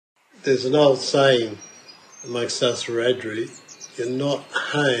There's an old saying amongst us Wiradjuri, you're not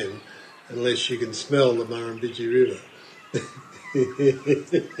home unless you can smell the Wiradjuri River.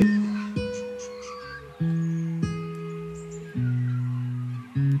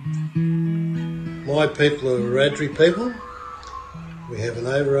 My people are Wiradjuri people. We have an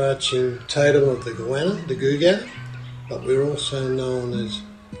overarching totem of the Goanna, the Guga, but we're also known as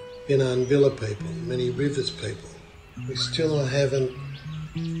Binanvilla people, many rivers people. We still haven't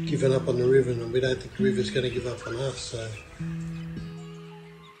given up on the river, and we don't think the river's going to give up on us. So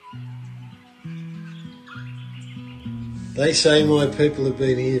they say my people have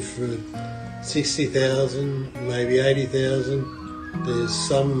been here for 60,000, maybe 80,000. There's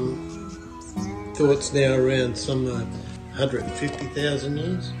some thoughts now around some 150,000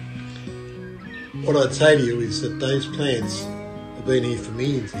 years. What I'd say to you is that those plants have been here for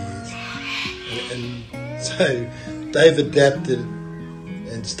millions of years. And so they've adapted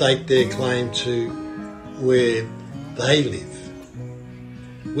and staked their claim to where they live.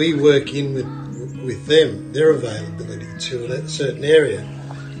 We work in with them, their availability to a certain area.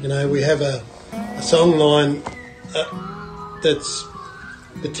 You know, we have a song line that's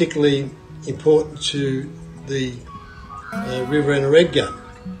particularly important to the river and a red gum,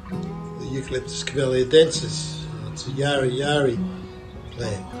 the Eucalyptus camelliadensis. It's a yari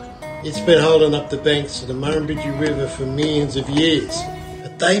plant. It's been holding up the banks of the Wiradjuri River for millions of years.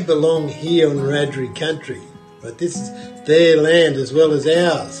 But they belong here on Wiradjuri Country. But this is their land as well as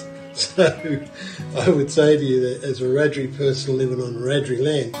ours. So I would say to you that as a Wiradjuri person living on Wiradjuri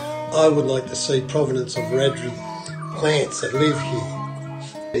land, I would like to see provenance of Wiradjuri plants that live here.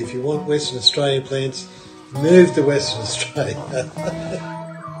 If you want Western Australian plants, move to Western Australia.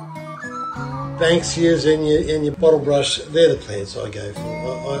 Banksias and your bottle brush, they're the plants I go for.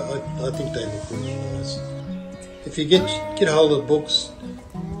 I think they look really nice. If you get hold of books,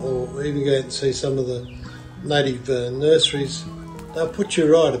 or even go out and see some of the native nurseries, they'll put you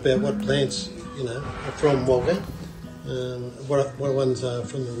right about what plants, you know, are from Wagga, what ones are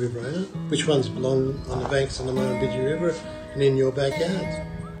from the Riverina, which ones belong on the banks of the Wiradjuri River and in your backyards.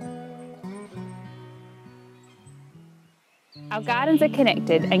 Our gardens are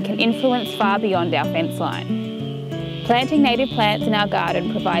connected and can influence far beyond our fence line. Planting native plants in our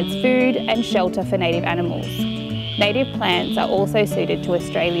garden provides food and shelter for native animals. Native plants are also suited to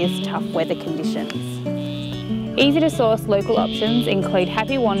Australia's tough weather conditions. Easy to source local options include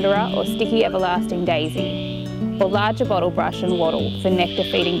Happy Wanderer or Sticky Everlasting Daisy, or larger bottle brush and wattle for nectar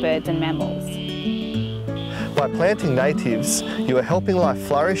feeding birds and mammals. By planting natives, you are helping life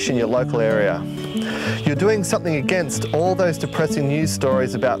flourish in your local area. You're doing something against all those depressing news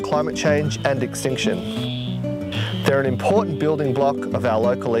stories about climate change and extinction. They're an important building block of our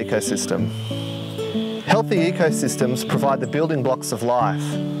local ecosystem. Healthy ecosystems provide the building blocks of life.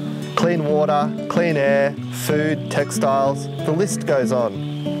 Clean water, clean air, food, textiles, the list goes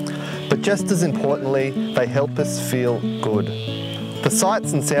on. But just as importantly, they help us feel good. The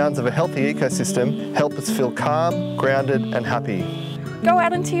sights and sounds of a healthy ecosystem help us feel calm, grounded and happy. Go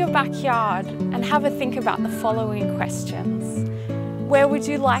out into your backyard and have a think about the following questions. Where would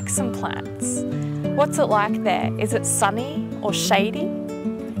you like some plants? What's it like there? Is it sunny or shady?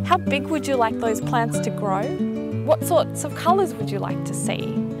 How big would you like those plants to grow? What sorts of colours would you like to see?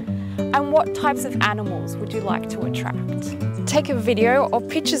 And what types of animals would you like to attract? Take a video or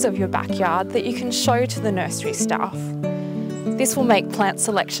pictures of your backyard that you can show to the nursery staff. This will make plant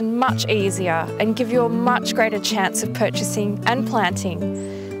selection much easier and give you a much greater chance of purchasing and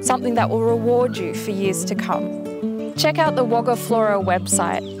planting something that will reward you for years to come. Check out the Wagga Flora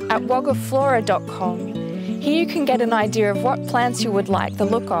website at waggaflora.com. Here you can get an idea of what plants you would like the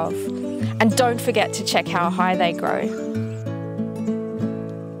look of. And don't forget to check how high they grow.